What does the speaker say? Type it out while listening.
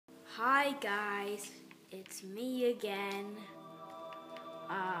Hi guys, it's me again.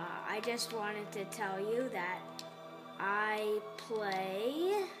 I just wanted to tell you that I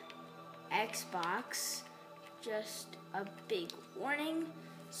play Xbox. Just a big warning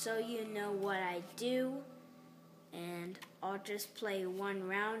so you know what I do. And I'll just play one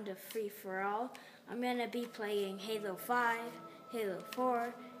round of free-for-all. I'm going to be playing Halo 5, Halo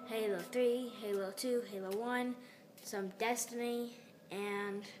 4, Halo 3, Halo 2, Halo 1, some Destiny,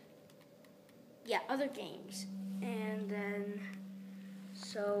 and yeah, other games. And then,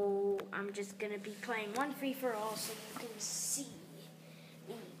 so I'm just going to be playing one free-for-all so you can see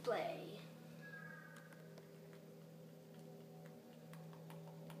me play.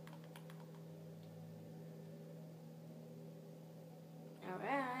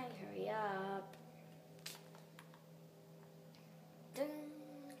 Alright, hurry up. Dun,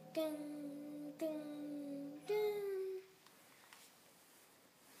 dun, dun, dun.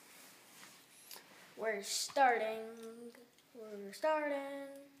 We're starting.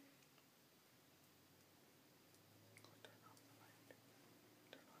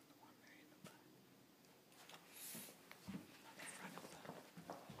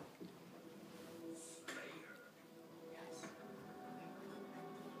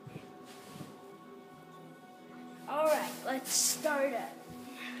 Alright, let's start up.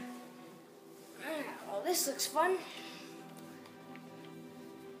 Well, this looks fun.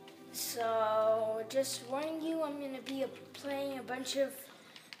 So, just warning you, I'm going to be playing a bunch of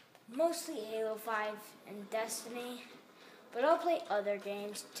mostly Halo 5 and Destiny, but I'll play other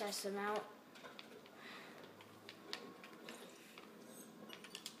games to test them out.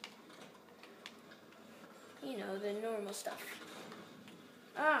 You know, the normal stuff.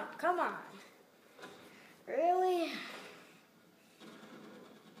 Oh, come on. Really?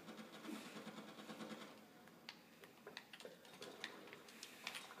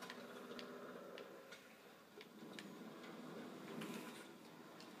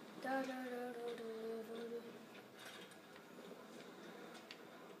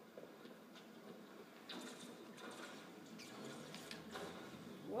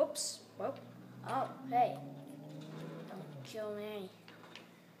 Whoops. Whoop. Oh, hey. Don't kill me.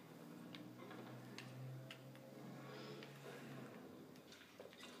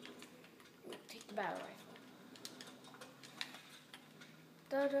 Take the battle rifle.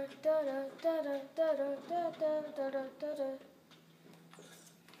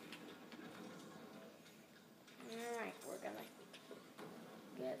 Alright, we're gonna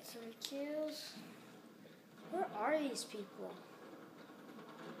get some kills. Where are these people?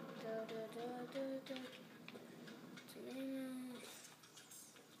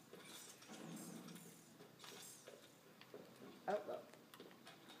 Oh, look.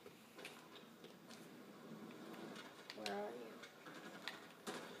 Where are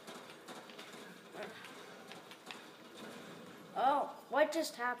you? Oh, what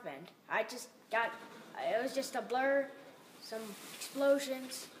just happened? It was just a blur, some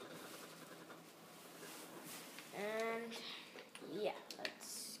explosions, and yeah,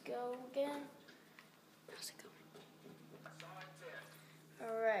 let's go again. How's it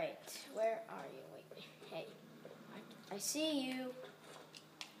going? Alright, where are you? Wait, hey, I see you.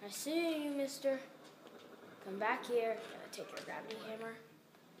 I see you, mister. Come back here. Gotta take your gravity hammer.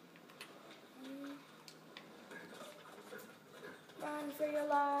 Run for your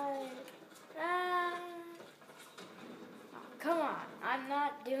life. Ah. Oh, come on. I'm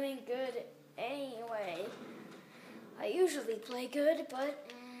not doing good anyway. I usually play good,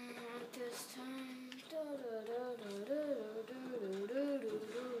 but not this time.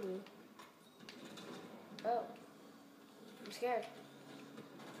 Oh. I'm scared.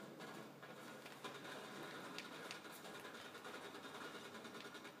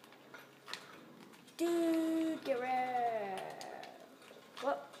 Dude, get red.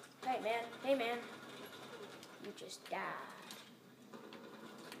 Whoop. Hey, man. Hey, man. You just died.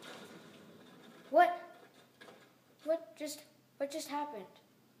 What? What just happened?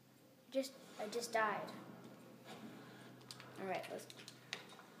 I just died. Alright, let's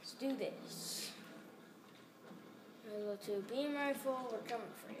do this. Halo 2 beam rifle, we're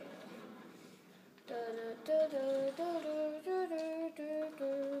coming for you.